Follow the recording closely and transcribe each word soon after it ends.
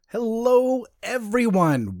Hello,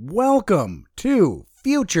 everyone. Welcome to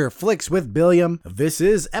Future Flicks with Billiam. This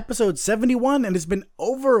is episode 71, and it's been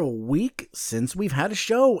over a week since we've had a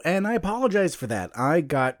show, and I apologize for that. I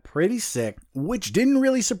got pretty sick, which didn't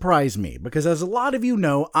really surprise me, because as a lot of you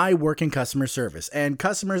know, I work in customer service, and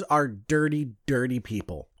customers are dirty, dirty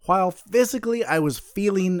people. While physically I was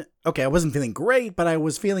feeling, I wasn't feeling great, but I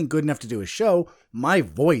was feeling good enough to do a show, my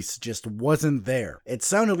voice just wasn't there. It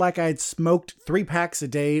sounded like I had smoked 3 packs a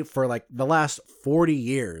day for like the last 40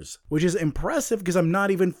 years, which is impressive because I'm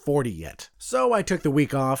not even 40 yet. So I took the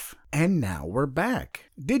week off, and now we're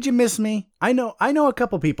back. Did you miss me? I know a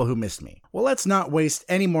couple people who missed me. Well, let's not waste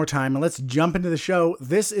any more time and let's jump into the show.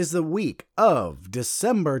 This is the week of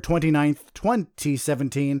December 29th,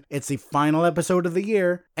 2017. It's the final episode of the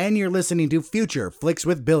year, and you're listening to Future Flicks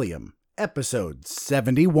with Billiam, episode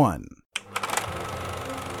 71.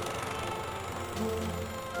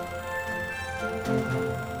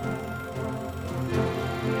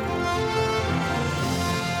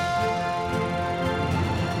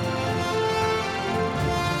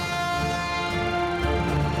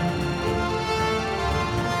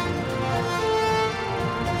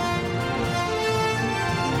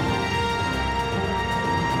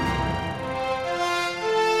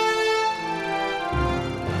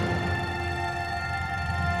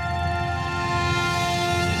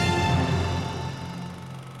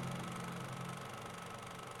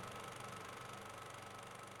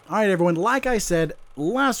 Alright everyone, like I said,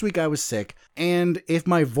 last week I was sick, and if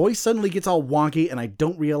my voice suddenly gets all wonky and I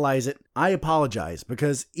don't realize it, I apologize,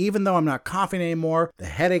 because even though I'm not coughing anymore, the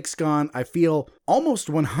headache's gone, I feel almost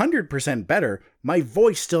 100% better, my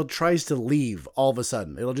voice still tries to leave all of a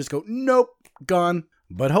sudden. It'll just go, nope, gone.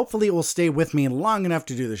 But hopefully it will stay with me long enough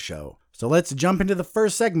to do the show. So let's jump into the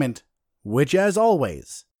first segment, which as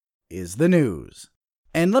always, is the news.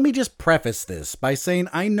 And let me just preface this by saying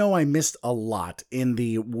I know I missed a lot in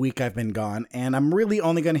the week I've been gone, and I'm really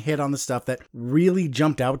only going to hit on the stuff that really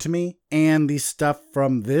jumped out to me and the stuff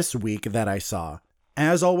from this week that I saw.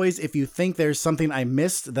 As always, if you think there's something I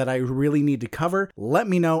missed that I really need to cover, let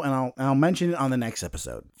me know and I'll mention it on the next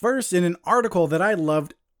episode. First, in an article that I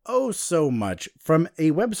loved oh so much from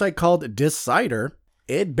a website called Decider,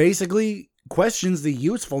 it basically questions the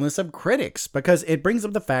usefulness of critics because it brings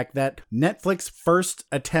up the fact that Netflix's first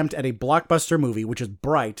attempt at a blockbuster movie, which is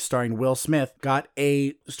Bright, starring Will Smith, got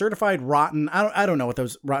a certified rotten, I don't know what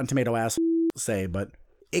those Rotten Tomato ass say, but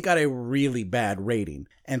it got a really bad rating.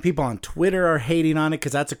 And people on Twitter are hating on it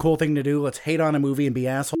because that's a cool thing to do. Let's hate on a movie and be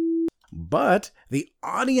assholes. But the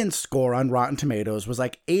audience score on Rotten Tomatoes was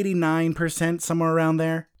like 89%, somewhere around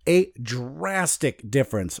there. A drastic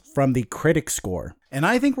difference from the critic score. And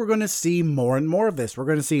I think we're going to see more and more of this. We're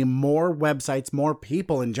going to see more websites, more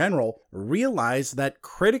people in general realize that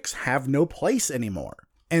critics have no place anymore.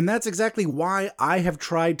 And that's exactly why I have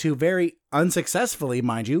tried to, very unsuccessfully,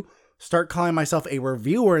 mind you, start calling myself a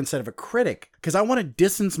reviewer instead of a critic. Because I want to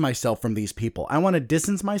distance myself from these people. I want to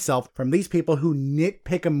distance myself from these people who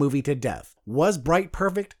nitpick a movie to death. Was Bright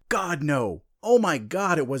perfect? God, no. Oh my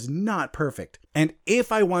God, it was not perfect. And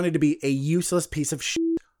if I wanted to be a useless piece of shit,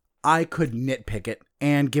 I could nitpick it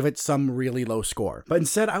and give it some really low score. But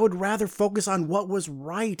instead, I would rather focus on what was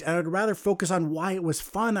right. And I would rather focus on why it was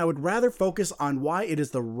fun. I would rather focus on why it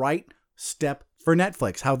is the right step for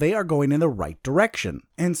Netflix, how they are going in the right direction.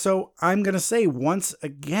 And so I'm going to say once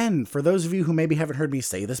again, for those of you who maybe haven't heard me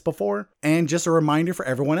say this before, and just a reminder for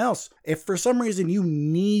everyone else, if for some reason you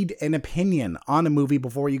need an opinion on a movie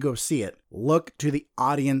before you go see it, look to the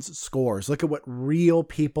audience scores. Look at what real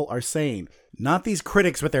people are saying. Not these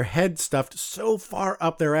critics with their heads stuffed so far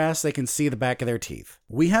up their ass they can see the back of their teeth.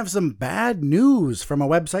 We have some bad news from a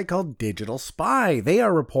website called Digital Spy. They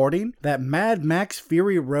are reporting that Mad Max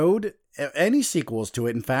Fury Road, any sequels to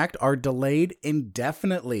it, in fact, are delayed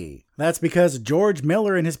indefinitely. That's because George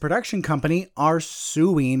Miller and his production company are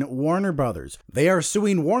suing Warner Brothers. They are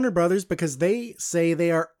suing Warner Brothers because they say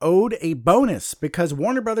they are owed a bonus because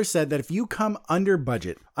Warner Brothers said that if you come under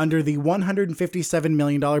budget, under the $157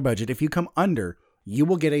 million budget, if you come under, you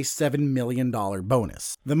will get a $7 million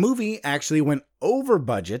bonus. The movie actually went over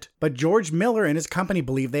budget, but George Miller and his company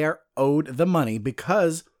believe they are owed the money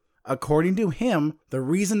because, according to him, the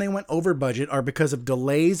reason they went over budget are because of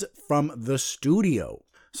delays from the studio.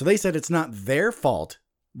 So they said it's not their fault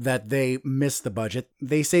that they missed the budget.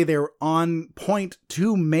 They say they're on point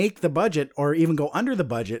to make the budget or even go under the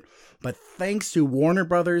budget, but thanks to Warner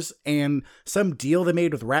Brothers and some deal they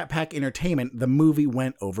made with Rat Pack Entertainment, the movie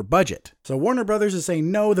went over budget. So Warner Brothers is saying,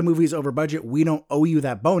 no, the movie's over budget. We don't owe you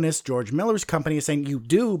that bonus. George Miller's company is saying, you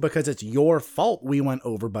do because it's your fault we went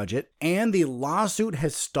over budget. And the lawsuit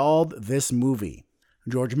has stalled this movie.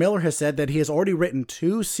 George Miller has said that he has already written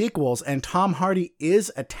 2 sequels and Tom Hardy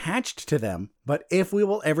is attached to them, but if we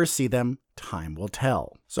will ever see them, time will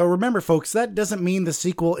tell. So remember, folks, that doesn't mean the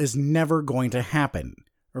sequel is never going to happen.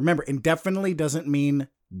 Remember, indefinitely doesn't mean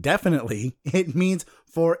definitely. It means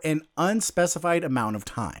for an unspecified amount of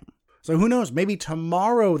time. So who knows, maybe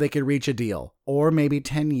tomorrow they could reach a deal, or maybe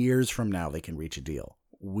 10 years from now they can reach a deal.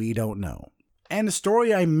 We don't know. And a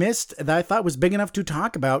story I missed that I thought was big enough to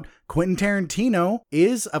talk about, Quentin Tarantino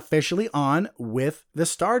is officially on with the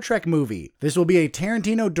Star Trek movie. This will be a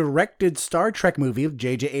Tarantino-directed Star Trek movie with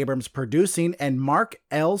J.J. Abrams producing, and Mark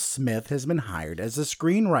L. Smith has been hired as a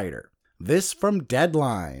screenwriter. This from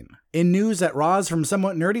Deadline. In news that Roz from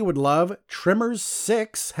Somewhat Nerdy would love, Tremors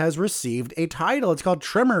 6 has received a title. It's called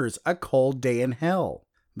Tremors, A Cold Day in Hell.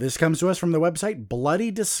 This comes to us from the website Bloody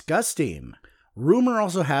Disgusting. Rumor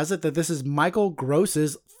also has it that this is Michael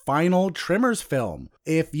Gross's final Tremors film.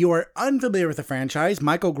 If you are unfamiliar with the franchise,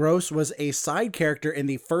 Michael Gross was a side character in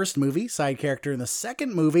the first movie, side character in the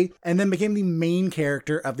second movie, and then became the main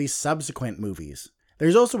character of the subsequent movies.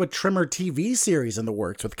 There's also a Tremor TV series in the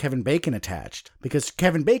works with Kevin Bacon attached, because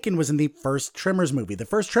Kevin Bacon was in the first Tremors movie. The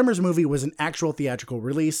first Tremors movie was an actual theatrical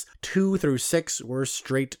release. 2 through 6 were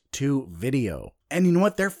straight to video. And you know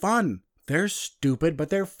what? They're fun. They're stupid, but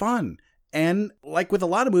they're fun. And like with a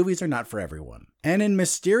lot of movies, they're not for everyone. And in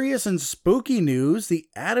mysterious and spooky news, the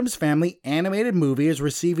Addams Family animated movie is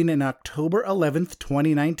receiving an October 11th,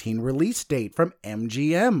 2019 release date from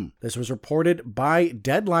MGM. This was reported by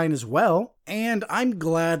Deadline as well. And I'm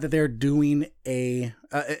glad that they're doing an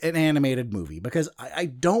animated movie, because I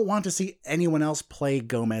don't want to see anyone else play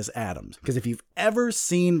Gomez Addams. Because if you've ever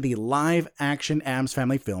seen the live action Addams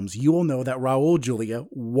Family films, you will know that Raul Julia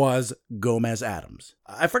was Gomez Addams.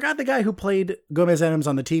 I forgot the guy who played Gomez Addams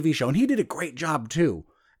on the TV show, and he did a great job too.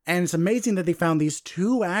 And it's amazing that they found these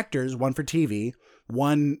 2 actors, one for TV,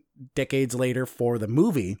 one decades later for the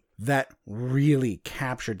movie, that really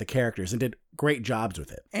captured the characters and did great jobs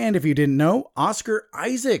with it. And if you didn't know, Oscar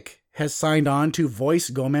Isaac has signed on to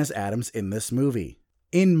voice Gomez Addams in this movie.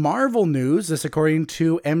 In Marvel news, this according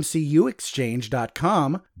to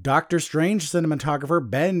MCUExchange.com, Doctor Strange cinematographer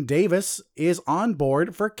Ben Davis is on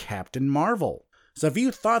board for Captain Marvel. So if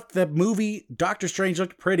you thought the movie Doctor Strange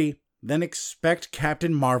looked pretty, then expect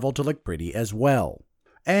Captain Marvel to look pretty as well.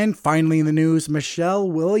 And finally in the news, Michelle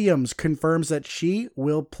Williams confirms that she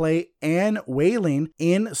will play Anne Weying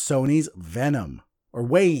in Sony's Venom. Or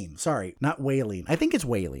Weying, sorry, not Wailing. I think it's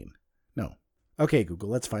Wailing. No. Okay, Google,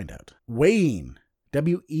 let's find out. Weying.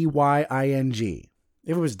 Weying.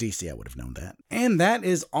 If it was DC, I would have known that. And that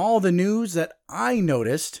is all the news that I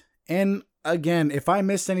noticed. And again, if I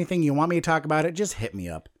missed anything you want me to talk about it, just hit me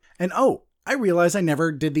up. And oh, I realized I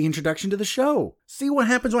never did the introduction to the show. See what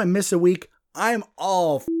happens when I miss a week? I'm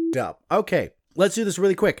all f***ed up. Okay, let's do this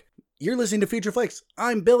really quick. You're listening to Future Flakes.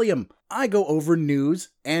 I'm Billiam. I go over news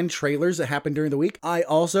and trailers that happen during the week. I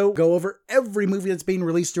also go over every movie that's being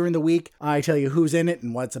released during the week. I tell you who's in it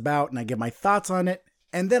and what it's about, and I give my thoughts on it.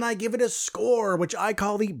 And then I give it a score, which I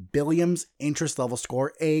call the Billiam's Interest Level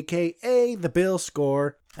Score, aka the Bill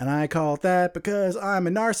Score. And I call it that because I'm a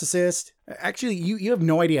narcissist. Actually, you have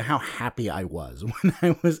no idea how happy I was when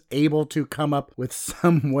I was able to come up with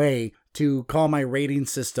some way to call my rating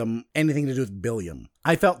system anything to do with Billiam.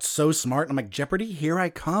 I felt so smart. I'm like, Jeopardy, here I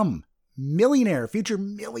come. Millionaire, future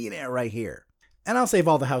millionaire right here. And I'll save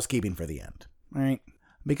all the housekeeping for the end. All right?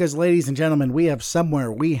 Because, ladies and gentlemen, we have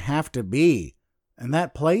somewhere we have to be. And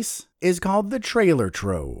that place is called the Trailer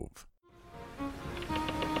Trove.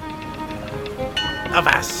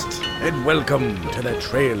 Avast, and welcome to the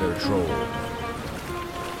Trailer Trove.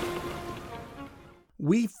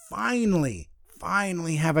 We finally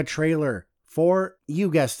have a trailer for, you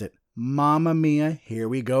guessed it, Mamma Mia, Here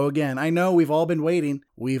We Go Again. I know we've all been waiting.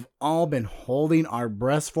 We've all been holding our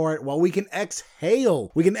breaths for it. Well, we can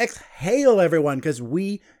exhale. We can exhale, everyone, because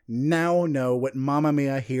we now know what Mamma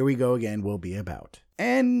Mia, Here We Go Again will be about.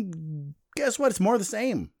 And guess what? It's more of the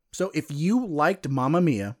same. So if you liked Mamma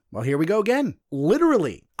Mia, well, here we go again.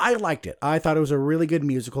 Literally, I liked it. I thought it was a really good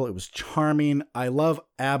musical. It was charming. I love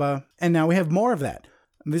ABBA. And now we have more of that.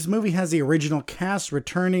 This movie has the original cast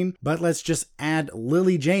returning, but let's just add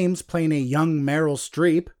Lily James playing a young Meryl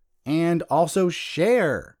Streep, and also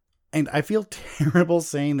Cher. And I feel terrible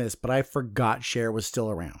saying this, but I forgot Cher was still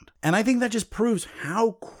around. And I think that just proves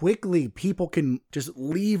how quickly people can just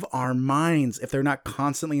leave our minds if they're not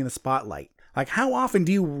constantly in the spotlight. Like, how often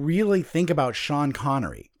do you really think about Sean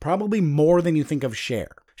Connery? Probably more than you think of Cher.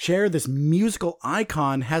 Cher, this musical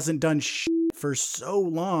icon, hasn't done shit for so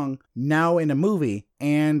long now in a movie,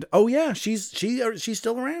 and oh yeah, she's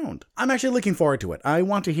still around. I'm actually looking forward to it. I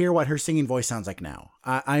want to hear what her singing voice sounds like now.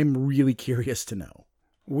 I'm really curious to know.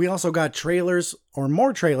 We also got trailers, or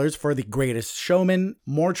more trailers, for The Greatest Showman.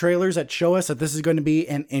 More trailers that show us that this is going to be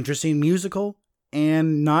an interesting musical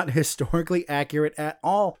and not historically accurate at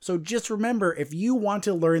all. So just remember, if you want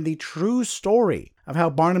to learn the true story of how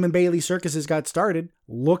Barnum and Bailey circuses got started,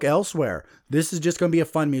 look elsewhere. This is just going to be a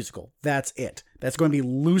fun musical. That's it. That's going to be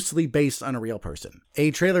loosely based on a real person.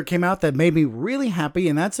 A trailer came out that made me really happy,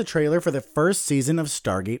 and that's a trailer for the first season of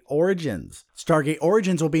Stargate Origins. Stargate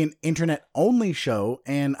Origins will be an internet-only show,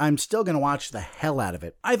 and I'm still going to watch the hell out of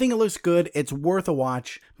it. I think it looks good, it's worth a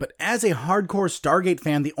watch, but as a hardcore Stargate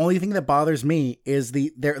fan, the only thing that bothers me is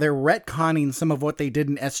they're retconning some of what they did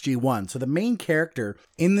in SG-1. So the main character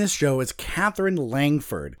in this show is Catherine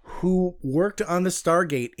Langford, who worked on the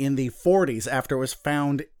Stargate in the 40s after it was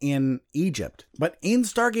found in Egypt. But in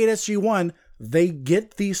Stargate SG-1, they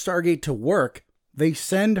get the Stargate to work, they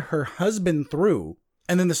send her husband through,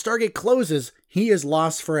 and then the Stargate closes, he is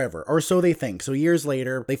lost forever, or so they think. So years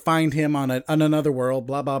later, they find him on another world,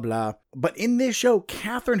 blah, blah, blah. But in this show,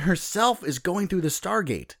 Catherine herself is going through the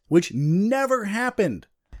Stargate, which never happened.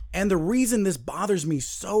 And the reason this bothers me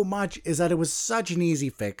so much is that it was such an easy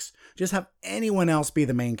fix. Just have anyone else be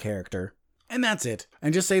the main character. And that's it.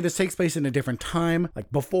 And just say this takes place in a different time,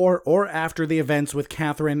 like before or after the events with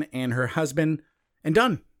Catherine and her husband, and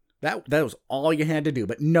done. That was all you had to do.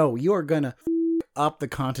 But no, you are gonna up the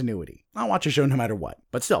continuity. I'll watch a show no matter what.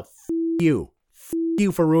 But still, you.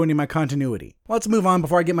 You for ruining my continuity. Let's move on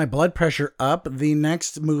before I get my blood pressure up. The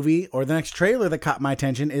next movie, or the next trailer that caught my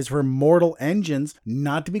attention, is for Mortal Engines,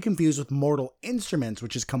 not to be confused with Mortal Instruments,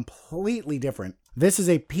 which is completely different. This is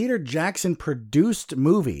a Peter Jackson produced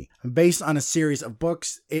movie based on a series of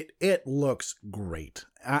books. It looks great.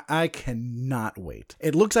 I cannot wait.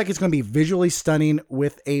 It looks like it's going to be visually stunning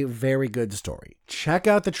with a very good story. Check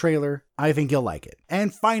out the trailer. I think you'll like it.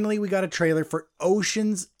 And finally, we got a trailer for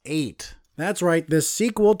Ocean's 8. That's right, the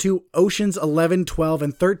sequel to Oceans 11, 12,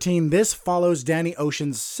 and 13. This follows Danny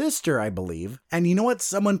Ocean's sister, I believe. And you know what?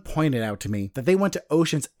 Someone pointed out to me that they went to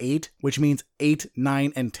Oceans 8, which means 8,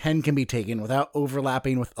 9, and 10 can be taken without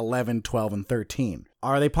overlapping with 11, 12, and 13.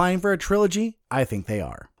 Are they planning for a trilogy? I think they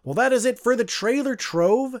are. Well, that is it for the trailer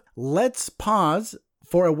trove. Let's pause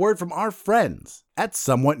for a word from our friends at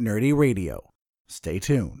Somewhat Nerdy Radio. Stay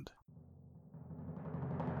tuned.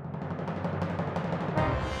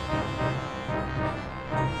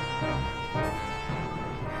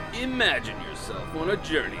 Imagine yourself on a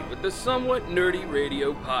journey with the Somewhat Nerdy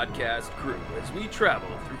Radio podcast crew as we travel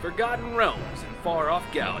through forgotten realms and far-off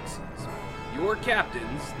galaxies. Your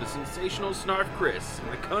captains, the sensational Snarf Chris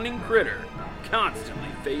and the cunning Critter, constantly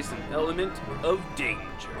face an element of danger.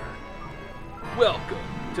 Welcome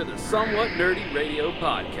to the Somewhat Nerdy Radio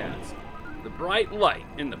podcast, the bright light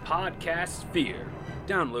in the podcast sphere.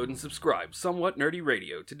 Download and subscribe Somewhat Nerdy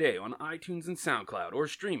Radio today on iTunes and SoundCloud, or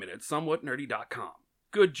stream it at somewhatnerdy.com.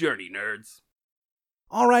 Good journey, nerds.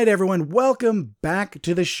 All right, everyone, welcome back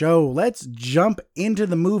to the show. Let's jump into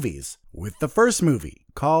the movies with the first movie,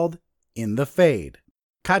 called In the Fade.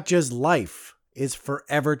 Katja's life is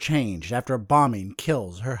forever changed after a bombing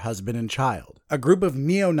kills her husband and child. A group of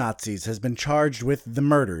neo-Nazis has been charged with the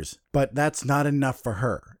murders, but that's not enough for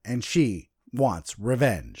her, and she wants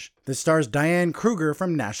revenge. This stars Diane Kruger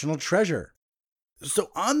from National Treasure.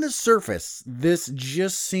 So on the surface, this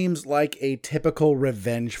just seems like a typical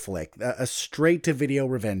revenge flick, a straight-to-video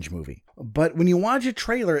revenge movie. But when you watch a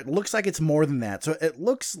trailer, it looks like it's more than that. So it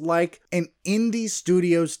looks like an indie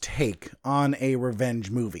studio's take on a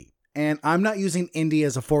revenge movie. And I'm not using indie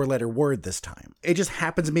as a four-letter word this time. It just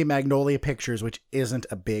happens to be Magnolia Pictures, which isn't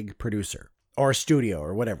a big producer or studio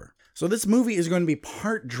or whatever. So this movie is going to be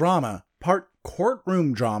part drama, part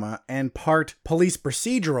courtroom drama, and part police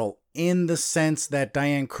procedural, in the sense that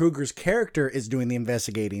Diane Kruger's character is doing the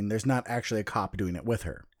investigating. There's not actually a cop doing it with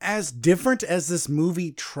her. As different as this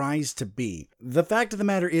movie tries to be, the fact of the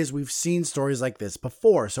matter is we've seen stories like this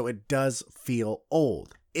before, so it does feel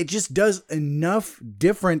old. It just does enough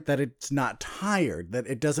different that it's not tired, that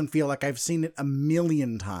it doesn't feel like I've seen it a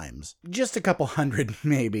million times. Just a couple hundred,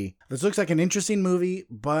 maybe. This looks like an interesting movie,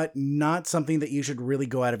 but not something that you should really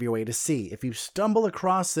go out of your way to see. If you stumble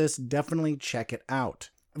across this, definitely check it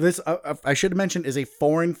out. This, I should have mentioned, is a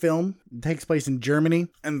foreign film. It takes place in Germany,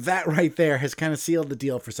 and that right there has kind of sealed the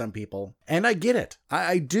deal for some people. And I get it.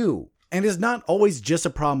 I do. And it's not always just a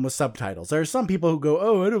problem with subtitles. There are some people who go,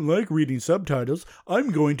 oh, I don't like reading subtitles. I'm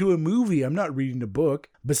going to a movie. I'm not reading a book.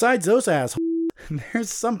 Besides those assholes, there's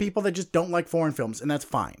some people that just don't like foreign films, and that's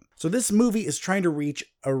fine. So this movie is trying to reach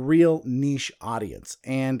a real niche audience,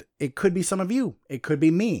 and it could be some of you. It could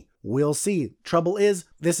be me. We'll see. Trouble is,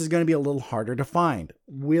 this is going to be a little harder to find.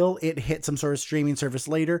 Will it hit some sort of streaming service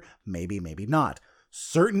later? Maybe, maybe not.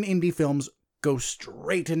 Certain indie films go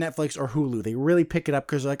straight to Netflix or Hulu. They really pick it up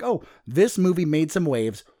because they're like, oh, this movie made some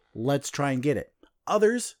waves. Let's try and get it.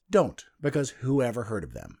 Others don't, because who ever heard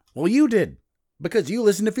of them? Well, you did, because you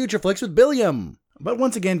listened to Future Flicks with Billiam. But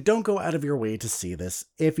once again, don't go out of your way to see this.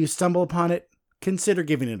 If you stumble upon it, consider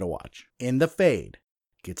giving it a watch. In the Fade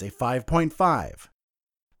gets a 5.5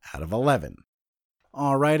 out of 11.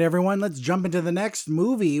 All right, everyone, let's jump into the next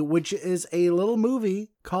movie, which is a little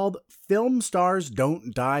movie called Film Stars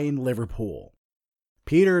Don't Die in Liverpool.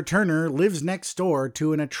 Peter Turner lives next door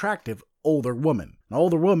to an attractive older woman. An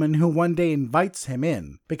older woman who one day invites him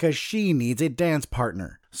in because she needs a dance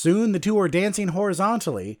partner. Soon the two are dancing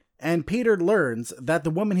horizontally, and Peter learns that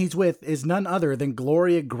the woman he's with is none other than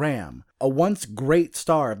Gloria Graham, a once great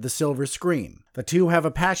star of the silver screen. The two have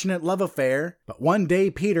a passionate love affair, but one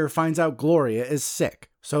day Peter finds out Gloria is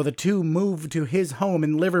sick, so the two move to his home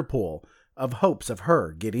in Liverpool, of hopes of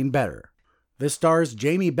her getting better. This stars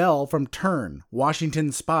Jamie Bell from Turn,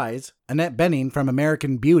 Washington Spies, Annette Bening from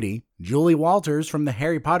American Beauty, Julie Walters from the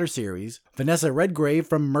Harry Potter series, Vanessa Redgrave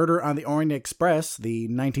from Murder on the Orient Express, the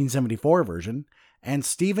 1974 version, and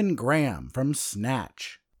Stephen Graham from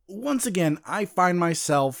Snatch. Once again, I find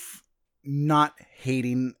myself not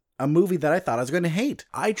hating a movie that I thought I was going to hate.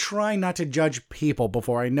 I try not to judge people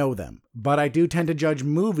before I know them, but I do tend to judge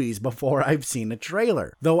movies before I've seen a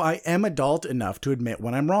trailer. Though I am adult enough to admit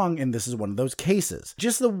when I'm wrong, and this is one of those cases.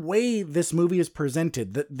 Just the way this movie is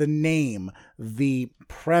presented, the name, the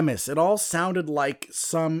premise, it all sounded like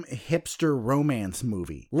some hipster romance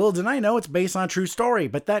movie. Little did I know it's based on a true story,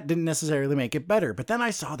 but that didn't necessarily make it better. But then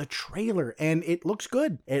I saw the trailer, and it looks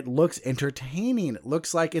good. It looks entertaining. It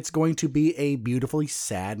looks like it's going to be a beautifully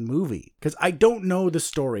sad movie. Because I don't know the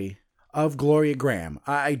story of Gloria Graham.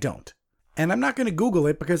 I don't. And I'm not going to Google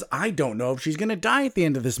it because I don't know if she's going to die at the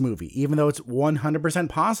end of this movie, even though it's 100%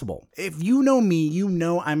 possible. If you know me, you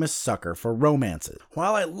know I'm a sucker for romances.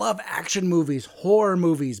 While I love action movies, horror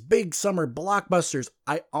movies, big summer blockbusters,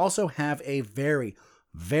 I also have a very,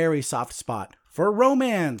 very soft spot for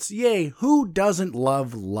romance. Yay, who doesn't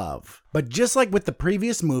love love? But just like with the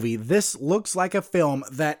previous movie, this looks like a film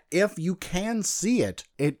that if you can see it,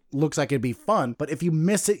 it looks like it'd be fun, but if you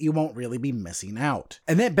miss it, you won't really be missing out.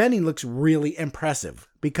 Annette Bening looks really impressive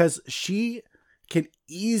because she can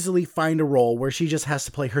easily find a role where she just has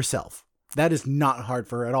to play herself. That is not hard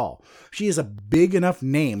for her at all. She is a big enough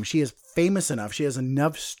name. She is famous enough. She has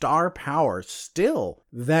enough star power still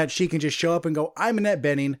that she can just show up and go, I'm Annette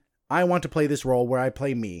Bening. I want to play this role where I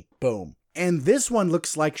play me. Boom. And this one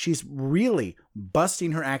looks like she's really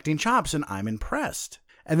busting her acting chops, and I'm impressed.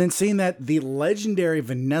 And then seeing that the legendary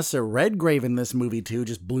Vanessa Redgrave in this movie too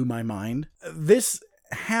just blew my mind. This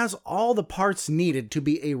has all the parts needed to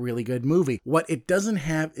be a really good movie. What it doesn't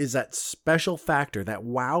have is that special factor, that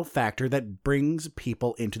wow factor that brings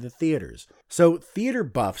people into the theaters. So theater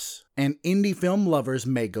buffs and indie film lovers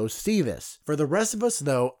may go see this. For the rest of us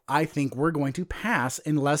though, I think we're going to pass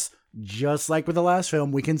unless, just like with the last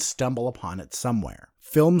film, we can stumble upon it somewhere.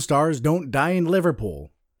 Film Stars Don't Die in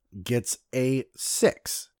Liverpool gets a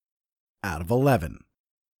 6 out of 11.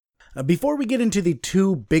 Before we get into the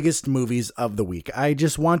two biggest movies of the week, I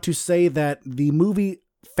just want to say that the movie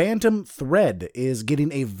Phantom Thread is getting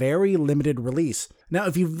a very limited release. Now,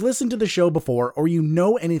 if you've listened to the show before or you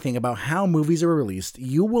know anything about how movies are released,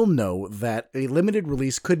 you will know that a limited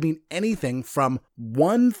release could mean anything from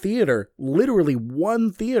one theater, literally one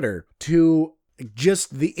theater, to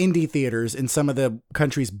just the indie theaters in some of the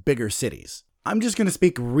country's bigger cities. I'm just going to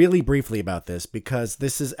speak really briefly about this because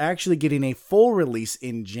this is actually getting a full release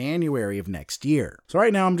in January of next year. So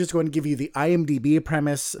right now I'm just going to give you the IMDb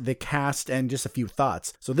premise, the cast, and just a few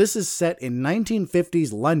thoughts. So this is set in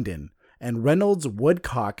 1950s London, and Reynolds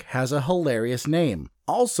Woodcock has a hilarious name.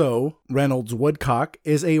 Also, Reynolds Woodcock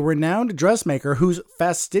is a renowned dressmaker whose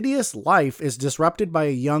fastidious life is disrupted by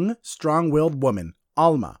a young, strong-willed woman,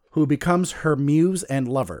 Alma, who becomes her muse and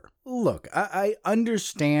lover. Look, I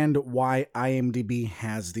understand why IMDb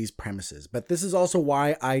has these premises, but this is also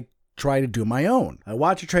why I try to do my own. I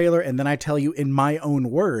watch a trailer and then I tell you in my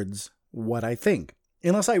own words what I think.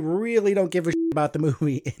 Unless I really don't give a shit about the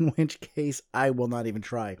movie, in which case I will not even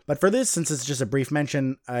try. But for this, since it's just a brief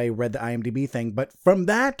mention, I read the IMDb thing, but from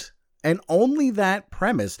that, And only that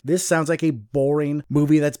premise. This sounds like a boring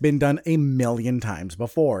movie that's been done a million times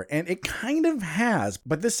before. And it kind of has.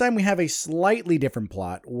 But this time we have a slightly different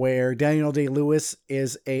plot where Daniel Day-Lewis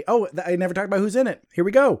is I never talked about who's in it. Here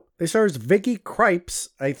we go. It stars Vicky Krieps,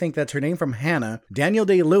 I think that's her name, from Hannah. Daniel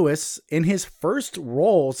Day-Lewis in his first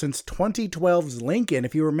role since 2012's Lincoln.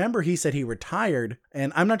 If you remember, he said he retired.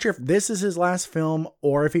 And I'm not sure if this is his last film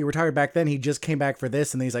or if he retired back then. He just came back for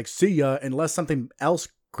this and then he's like, see ya, unless something else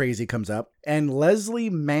crazy comes up. And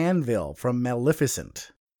Leslie Manville from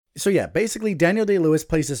Maleficent. So yeah, basically Daniel Day-Lewis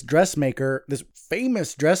plays this dressmaker, this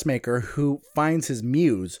famous dressmaker who finds his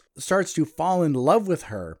muse, starts to fall in love with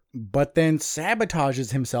her, but then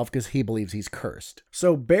sabotages himself because he believes he's cursed.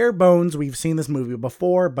 So bare bones, we've seen this movie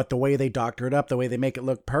before, but the way they doctor it up, the way they make it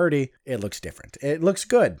look pretty, it looks different. It looks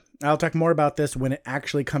good. I'll talk more about this when it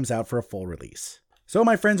actually comes out for a full release. So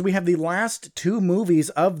my friends, we have the last two movies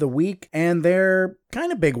of the week, and they're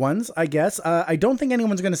kind of big ones, I guess. I don't think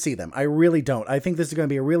anyone's going to see them. I really don't. I think this is going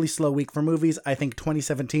to be a really slow week for movies. I think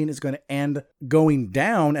 2017 is going to end going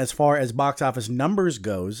down as far as box office numbers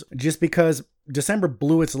goes, just because December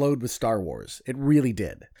blew its load with Star Wars. It really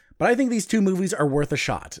did. But I think these two movies are worth a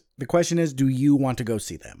shot. The question is, do you want to go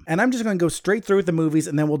see them? And I'm just going to go straight through with the movies,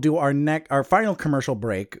 and then we'll do our final commercial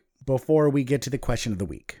break before we get to the question of the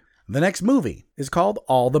week. The next movie is called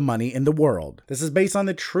All the Money in the World. This is based on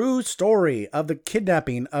the true story of the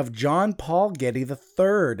kidnapping of John Paul Getty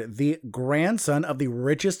III, the grandson of the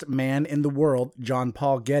richest man in the world, John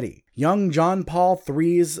Paul Getty. Young John Paul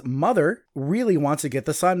III's mother really wants to get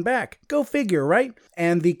the son back. Go figure, right?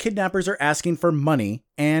 And the kidnappers are asking for money,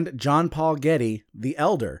 and John Paul Getty, the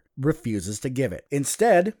elder, refuses to give it.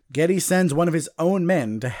 Instead, Getty sends one of his own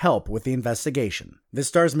men to help with the investigation. This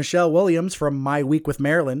stars Michelle Williams from My Week with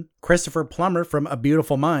Marilyn, Christopher Plummer from A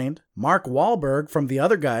Beautiful Mind, Mark Wahlberg from The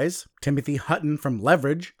Other Guys, Timothy Hutton from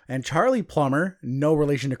Leverage, and Charlie Plummer, no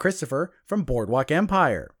relation to Christopher, from Boardwalk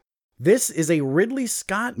Empire. This is a Ridley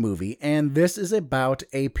Scott movie, and this is about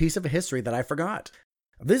a piece of history that I forgot.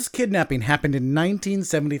 This kidnapping happened in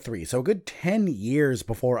 1973, so a good 10 years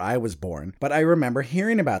before I was born, but I remember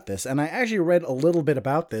hearing about this, and I actually read a little bit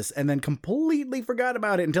about this, and then completely forgot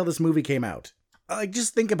about it until this movie came out.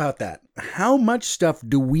 Just think about that. How much stuff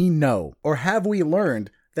do we know, or have we learned,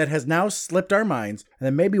 that has now slipped our minds, and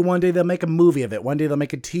then maybe one day they'll make a movie of it, one day they'll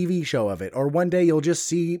make a TV show of it, or one day you'll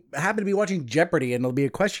just happen to be watching Jeopardy and there'll be a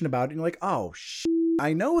question about it, and you're like, oh,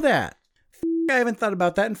 I know that. I haven't thought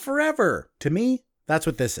about that in forever. To me, that's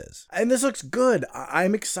what this is. And this looks good.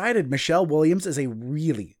 I'm excited. Michelle Williams is a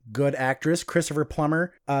really good actress. Christopher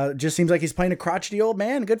Plummer just seems like he's playing a crotchety old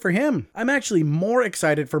man. Good for him. I'm actually more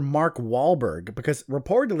excited for Mark Wahlberg because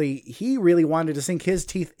reportedly he really wanted to sink his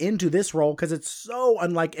teeth into this role because it's so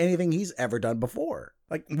unlike anything he's ever done before.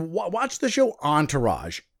 Like, watch the show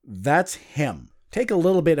Entourage. That's him. Take a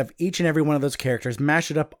little bit of each and every one of those characters,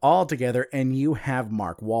 mash it up all together, and you have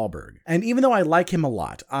Mark Wahlberg. And even though I like him a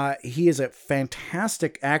lot, he is a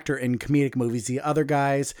fantastic actor in comedic movies. The Other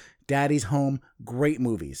Guys, Daddy's Home, great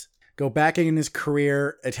movies. Go back in his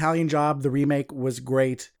career, Italian Job, the remake was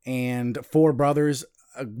great, and Four Brothers,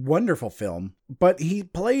 a wonderful film. But he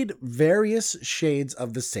played various shades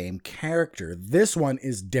of the same character. This one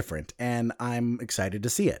is different, and I'm excited to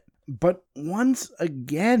see it. But once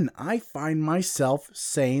again, I find myself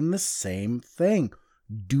saying the same thing.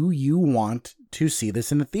 Do you want to see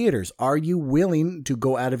this in the theaters? Are you willing to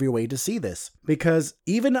go out of your way to see this? Because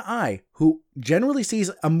even I, who generally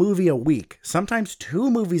sees a movie a week, sometimes 2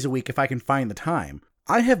 movies a week if I can find the time,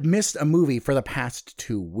 I have missed a movie for the past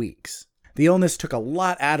 2 weeks. The illness took a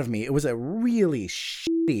lot out of me. It was a really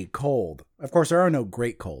shitty cold. Of course, there are no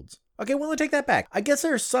great colds. Okay, well, I take that back. I guess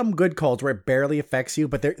there are some good colds where it barely affects you,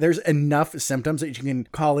 but there's enough symptoms that you can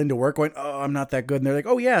call into work going, oh, I'm not that good. And they're like,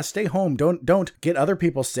 oh yeah, stay home. Don't get other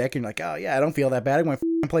people sick. And you're like, oh yeah, I don't feel that bad. I'm going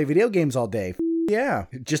to play video games all day. Yeah,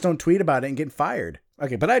 just don't tweet about it and get fired.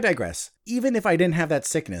 Okay, but I digress. Even if I didn't have that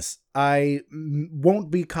sickness, I won't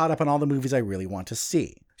be caught up on all the movies I really want to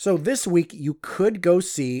see. So this week, you could go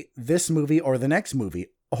see this movie or the next movie,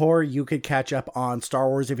 or you could catch up on Star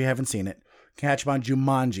Wars if you haven't seen it, catch up on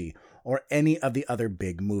Jumanji, or any of the other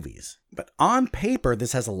big movies. But on paper,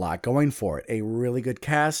 this has a lot going for it. A really good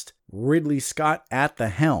cast, Ridley Scott at the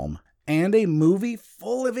helm, and a movie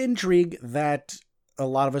full of intrigue that a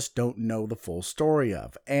lot of us don't know the full story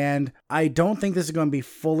of. And I don't think this is going to be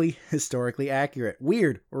fully historically accurate.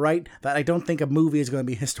 Weird, right? That I don't think a movie is going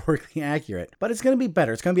to be historically accurate. But it's going to be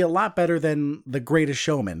better. It's going to be a lot better than The Greatest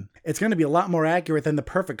Showman. It's going to be a lot more accurate than The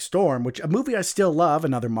Perfect Storm, which a movie I still love,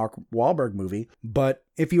 another Mark Wahlberg movie. But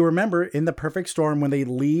If you remember in The Perfect Storm, when they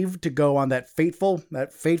leave to go on that fateful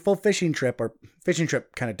fishing trip, or fishing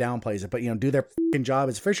trip kind of downplays it, but do their fucking job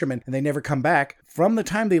as fishermen and they never come back, from the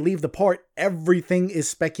time they leave the port, everything is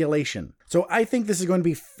speculation. So I think this is going to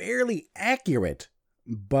be fairly accurate.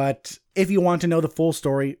 But if you want to know the full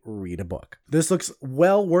story, read a book. This looks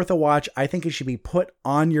well worth a watch. I think it should be put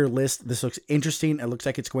on your list. This looks interesting. It looks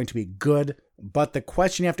like it's going to be good. But the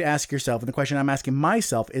question you have to ask yourself, and the question I'm asking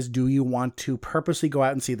myself, is do you want to purposely go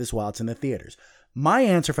out and see this while it's in the theaters? My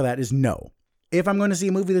answer for that is no. If I'm going to see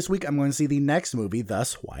a movie this week, I'm going to see the next movie,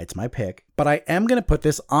 thus why it's my pick. But I am going to put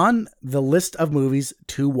this on the list of movies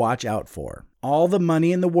to watch out for. All the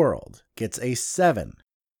Money in the World gets a 7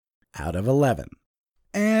 out of 11.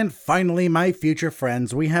 And finally, my future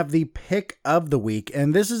friends, we have the pick of the week,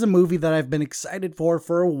 and this is a movie that I've been excited for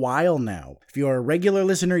a while now. If you're a regular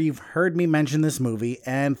listener, you've heard me mention this movie,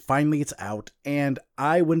 and finally it's out, and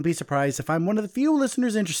I wouldn't be surprised if I'm one of the few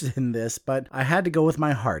listeners interested in this, but I had to go with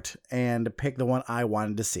my heart and pick the one I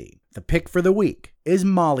wanted to see. The pick for the week is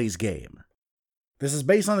Molly's Game. This is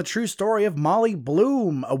based on the true story of Molly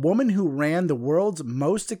Bloom, a woman who ran the world's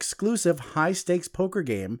most exclusive high-stakes poker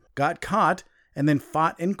game, got caught, and then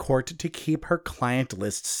fought in court to keep her client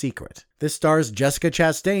list secret. This stars Jessica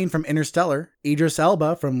Chastain from Interstellar, Idris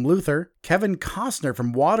Elba from Luther, Kevin Costner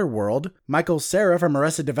from Waterworld, Michael Cera from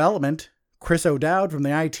Arrested Development, Chris O'Dowd from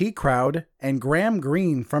the IT Crowd, and Graham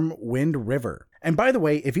Greene from Wind River. And by the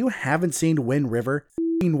way, if you haven't seen Wind River,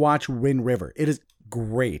 watch Wind River. It is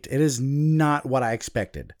great. It is not what I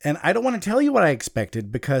expected. And I don't want to tell you what I expected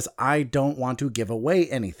because I don't want to give away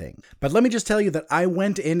anything. But let me just tell you that I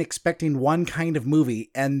went in expecting one kind of movie,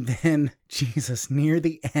 and then, Jesus, near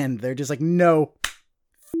the end, they're just like, no,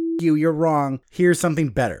 you're wrong. Here's something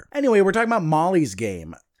better. Anyway, we're talking about Molly's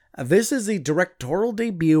Game. This is the directorial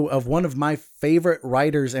debut of one of my favorite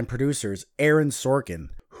writers and producers, Aaron Sorkin,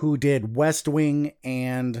 who did West Wing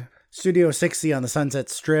and Studio 60 on the Sunset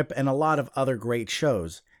Strip, and a lot of other great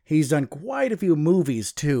shows. He's done quite a few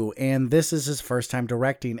movies too, and this is his first time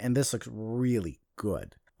directing, and this looks really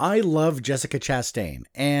good. I love Jessica Chastain,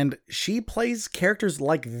 and she plays characters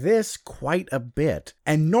like this quite a bit.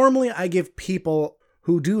 And normally I give people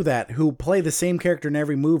who do that, who play the same character in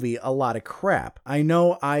every movie, a lot of crap. I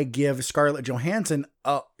know I give Scarlett Johansson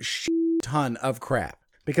a ton of crap,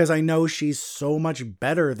 because I know she's so much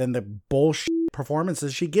better than the bullshit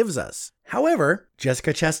performances she gives us. However,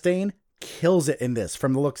 Jessica Chastain kills it in this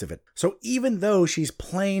from the looks of it. So even though she's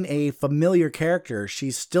playing a familiar character,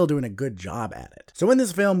 she's still doing a good job at it. So in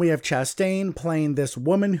this film, we have Chastain playing this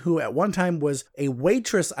woman who at one time was a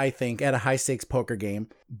waitress, I think, at a high stakes poker game,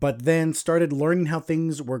 but then started learning how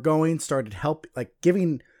things were going, started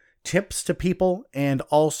giving tips to people, and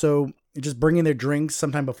also just bringing their drinks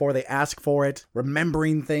sometime before they ask for it,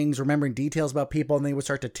 remembering details about people, and they would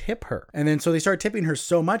start to tip her. And then so they start tipping her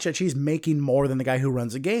so much that she's making more than the guy who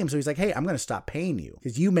runs the game. So he's like, hey, I'm going to stop paying you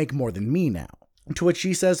because you make more than me now. To which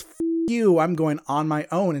she says, you, I'm going on my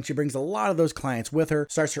own. And she brings a lot of those clients with her,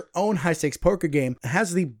 starts her own high stakes poker game,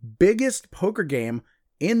 has the biggest poker game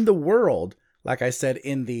in the world, like I said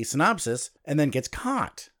in the synopsis, and then gets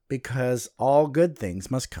caught. Because all good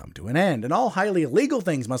things must come to an end, and all highly illegal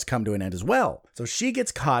things must come to an end as well. So she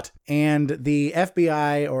gets caught, and the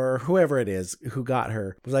FBI or whoever it is who got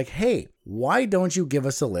her was like, hey, why don't you give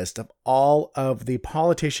us a list of all of the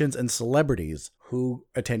politicians and celebrities who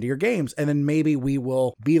attend your games, and then maybe we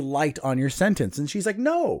will be light on your sentence. And she's like,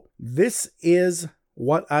 no, this is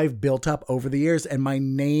what I've built up over the years, and my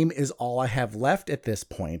name is all I have left at this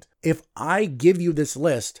point. If I give you this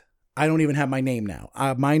list, I don't even have my name now.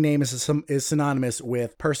 My name is synonymous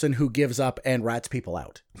with person who gives up and rats people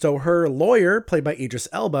out. So her lawyer, played by Idris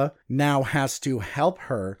Elba, now has to help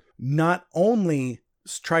her not only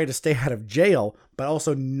try to stay out of jail, but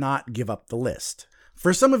also not give up the list.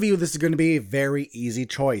 For some of you, this is going to be a very easy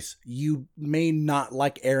choice. You may not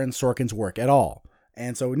like Aaron Sorkin's work at all.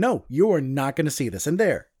 And so, no, you are not going to see this. And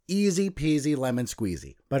there, easy peasy lemon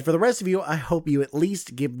squeezy. But for the rest of you, I hope you at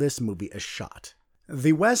least give this movie a shot.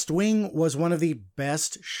 The West Wing was one of the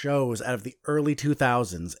best shows out of the early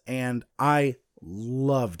 2000s, and I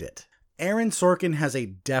loved it. Aaron Sorkin has a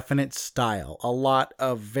definite style, a lot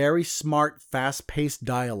of very smart, fast-paced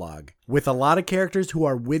dialogue, with a lot of characters who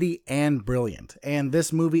are witty and brilliant, and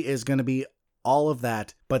this movie is going to be all of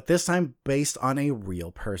that, but this time based on a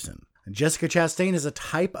real person. Jessica Chastain is a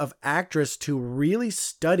type of actress to really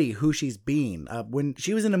study who she's being. When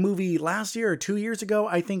she was in a movie last year or 2 years ago,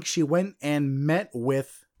 I think she went and met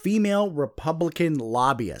with female Republican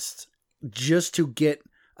lobbyists just to get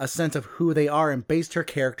a sense of who they are and based her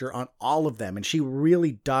character on all of them. And she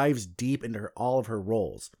really dives deep into all of her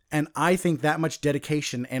roles. And I think that much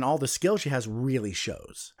dedication and all the skill she has really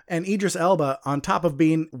shows. And Idris Elba, on top of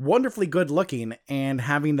being wonderfully good looking and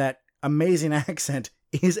having that amazing accent,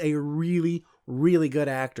 is a really, really good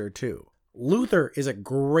actor too. Luther is a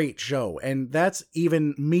great show, and that's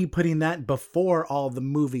even me putting that before all the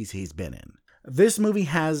movies he's been in. This movie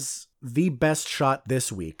has the best shot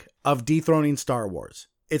this week of dethroning Star Wars.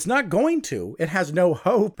 It's not going to, it has no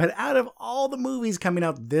hope, but out of all the movies coming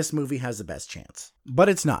out, this movie has the best chance. But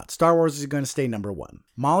it's not. Star Wars is going to stay number one.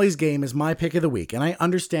 Molly's Game is my pick of the week, and I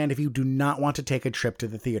understand if you do not want to take a trip to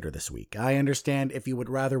the theater this week. I understand if you would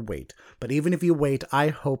rather wait, but even if you wait, I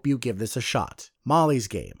hope you give this a shot. Molly's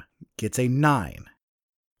Game gets a 9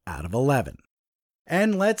 out of 11.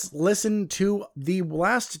 And let's listen to the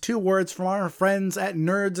last two words from our friends at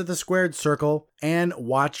Nerds of the Squared Circle and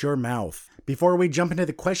watch your mouth before we jump into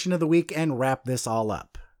the question of the week and wrap this all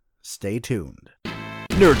up. Stay tuned.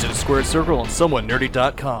 Nerds of the Squared Circle on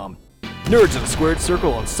SomewhatNerdy.com. Nerds of the Squared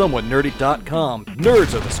Circle on SomewhatNerdy.com.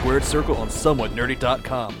 Nerds of the Squared Circle on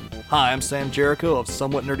SomewhatNerdy.com. Hi, I'm Sam Jericho of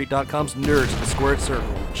SomewhatNerdy.com's Nerds of the Squared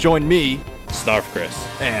Circle. Join me, Snarf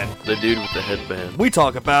Chris, and The dude with the headband. we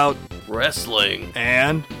talk about Wrestling.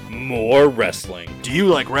 and more wrestling. do you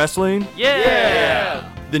like wrestling?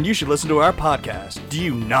 Yeah! Then you should listen to our podcast. Do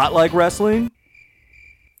you not like wrestling?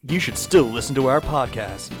 You should still listen to our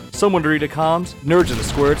podcast. SomewhatNerdy.com's Nerds of the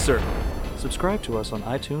Squared Circle. Subscribe to us on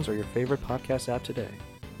iTunes or your favorite podcast app today.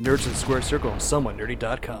 Nerds of the Squared Circle on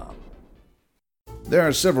SomewhatNerdy.com. There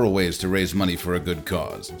are several ways to raise money for a good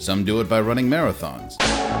cause. Some do it by running marathons.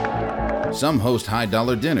 Some host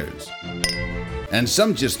high-dollar dinners. And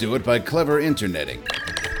some just do it by clever interneting.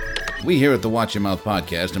 We here at the Watch Your Mouth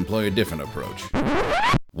podcast employ a different approach.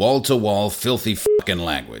 Wall-to-wall, filthy fucking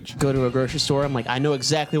language. Go to a grocery store, I'm like, I know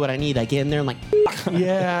exactly what I need. I get in there, I'm like,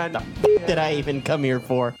 yeah, the did I even come here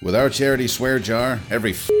for? With our charity swear jar,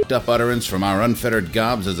 every fucked up utterance from our unfettered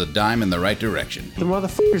gobs is a dime in the right direction. The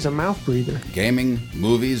motherfucker's a mouth breather. Gaming,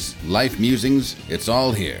 movies, life musings, it's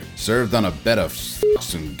all here. Served on a bed of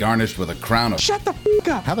fucks and garnished with a crown of Shut the fuck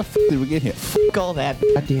up. How the f*** did we get here? Fuck all that.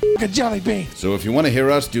 Goddamn. A jelly bean. So if you want to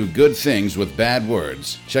hear us do good things with bad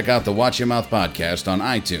words, check out the Watch Your Mouth podcast on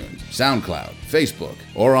iTunes, SoundCloud, Facebook,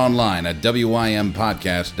 or online at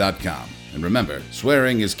wympodcast.com. And remember,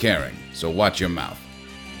 swearing is caring, so watch your mouth.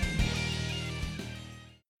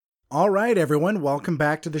 All right, everyone, welcome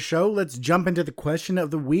back to the show. Let's jump into the question of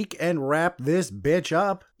the week and wrap this bitch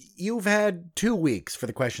up. You've had 2 weeks for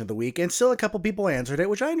the question of the week, and still a couple people answered it,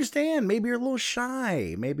 which I understand. Maybe you're a little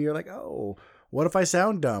shy. Maybe you're like, oh, what if I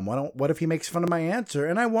sound dumb? What if he makes fun of my answer?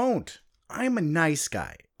 And I won't. I'm a nice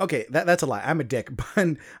guy. Okay, that's a lie. I'm a dick,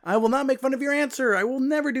 but I will not make fun of your answer. I will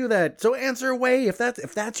never do that. So answer away. If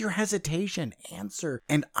that's your hesitation, answer,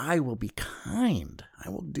 and I will be kind. I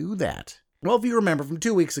will do that. Well, if you remember from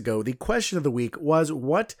 2 weeks ago, the question of the week was,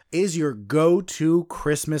 what is your go-to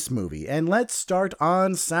Christmas movie? And let's start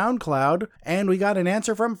on SoundCloud. And we got an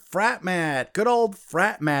answer from Frat Matt. Good old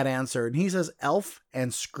Frat Matt answered. And he says Elf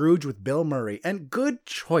and Scrooge with Bill Murray. And good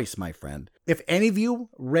choice, my friend. If any of you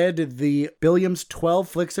read the Billiams 12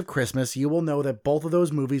 Flicks of Christmas, you will know that both of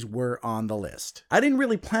those movies were on the list. I didn't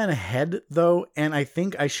really plan ahead, though, and I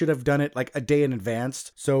think I should have done it like a day in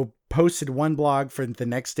advance. So posted one blog for the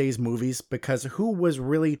next day's movies, because who was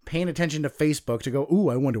really paying attention to Facebook to go, ooh,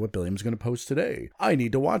 I wonder what Billiams is going to post today. I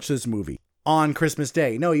need to watch this movie on Christmas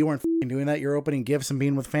Day. No, you weren't doing that. You're opening gifts and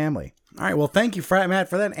being with family. All right, well, thank you, Frat Matt,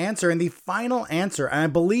 for that answer. And the final answer, and I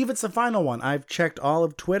believe it's the final one. I've checked all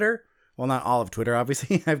of Twitter. Well, not all of Twitter,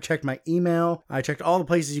 obviously. I've checked my email. I checked all the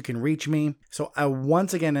places you can reach me. So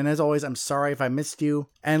once again, and as always, I'm sorry if I missed you.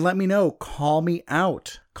 And let me know. Call me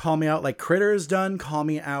out. Call me out like Critter's done. Call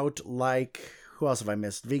me out like... Who else have I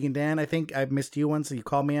missed? Vegan Dan, I think I've missed you once, so you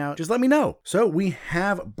called me out. Just let me know. So we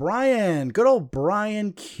have Brian. Good old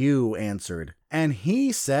Brian Q answered. And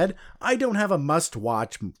he said, I don't have a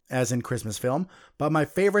must-watch, as in Christmas film, but my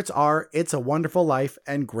favorites are It's a Wonderful Life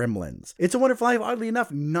and Gremlins. It's a Wonderful Life, oddly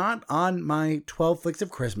enough, not on my 12 Flicks of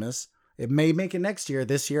Christmas. It may make it next year.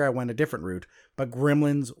 This year I went a different route, but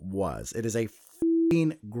Gremlins was. It is a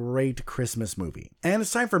great Christmas movie. And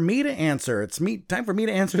it's time for me to answer. Time for me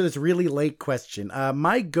to answer this really late question.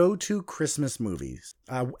 My go-to Christmas movies.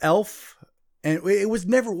 Elf. And it was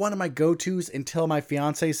never one of my go-tos until my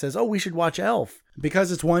fiance says, oh, we should watch Elf.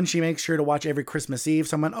 Because it's one she makes sure to watch every Christmas Eve.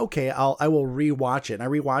 So I went, okay, I will rewatch it. And I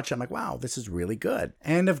rewatch it. I'm like, wow, this is really good.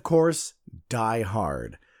 And of course, Die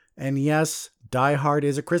Hard. And yes, Die Hard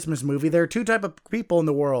is a Christmas movie. There are two types of people in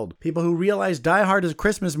the world. People who realize Die Hard is a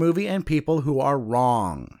Christmas movie and people who are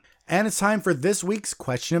wrong. And it's time for this week's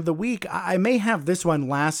question of the week. I may have this one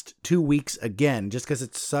last 2 weeks again, just because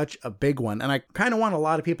it's such a big one. And I kind of want a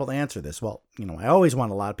lot of people to answer this. Well, I always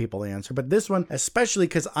want a lot of people to answer, but this one, especially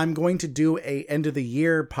because I'm going to do a end of the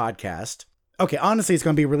year podcast. Okay, honestly, it's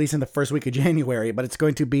going to be released in the first week of January, but it's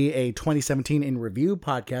going to be a 2017 in review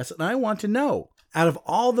podcast. And I want to know, out of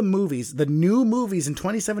all the movies, the new movies in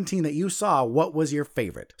 2017 that you saw, what was your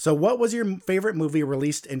favorite? So what was your favorite movie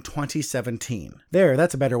released in 2017? There,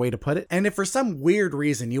 that's a better way to put it. And if for some weird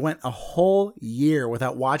reason you went a whole year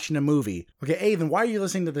without watching a movie, okay, A, then why are you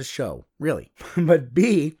listening to this show? Really? But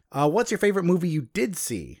B, what's your favorite movie you did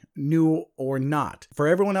see, new or not? For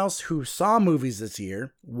everyone else who saw movies this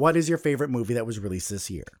year, what is your favorite movie that was released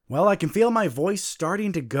this year? Well, I can feel my voice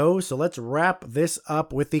starting to go, so let's wrap this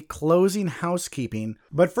up with the closing housekeeping.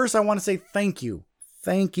 But first, I want to say thank you.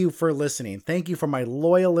 Thank you for listening. Thank you for my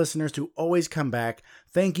loyal listeners who always come back.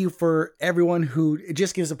 Thank you for everyone who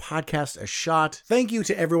just gives the podcast a shot. Thank you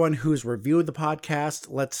to everyone who's reviewed the podcast.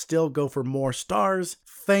 Let's still go for more stars.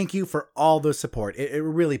 Thank you for all the support. It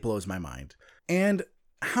really blows my mind. And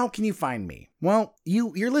how can you find me? Well,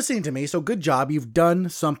 you're listening to me, so good job. You've done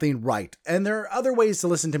something right. And there are other ways to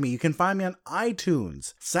listen to me. You can find me on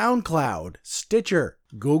iTunes, SoundCloud, Stitcher,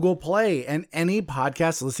 Google Play, and any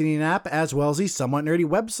podcast listening app, as well as the Somewhat Nerdy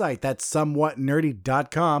website. That's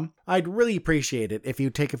somewhatnerdy.com. I'd really appreciate it if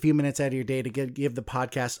you take a few minutes out of your day to give the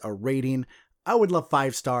podcast a rating. I would love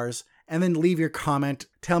 5 stars. And then leave your comment.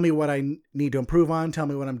 Tell me what I need to improve on. Tell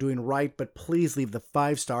me what I'm doing right. But please leave the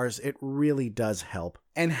 5 stars. It really does help.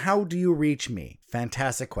 And how do you reach me?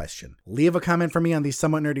 Fantastic question. Leave a comment for me on the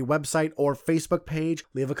Somewhat Nerdy website or Facebook page.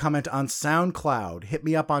 Leave a comment on SoundCloud. Hit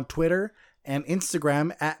me up on Twitter and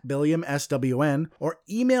Instagram at BilliamSWN, or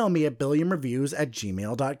email me at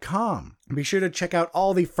BilliamReviews@gmail.com. Be sure to check out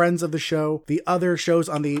all the friends of the show, the other shows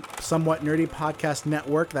on the Somewhat Nerdy Podcast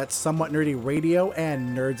Network, that's Somewhat Nerdy Radio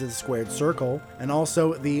and Nerds of the Squared Circle, and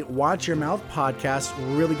also the Watch Your Mouth podcast,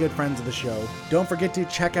 really good friends of the show. Don't forget to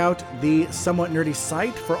check out the Somewhat Nerdy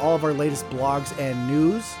site for all of our latest blogs and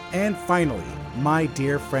news. And finally, my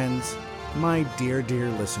dear friends, my dear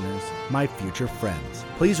listeners, my future friends,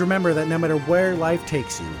 please remember that no matter where life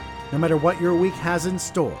takes you, no matter what your week has in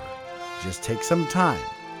store, just take some time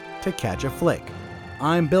to catch a flick.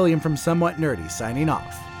 I'm Billiam from Somewhat Nerdy signing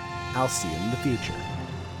off. I'll see you in the future.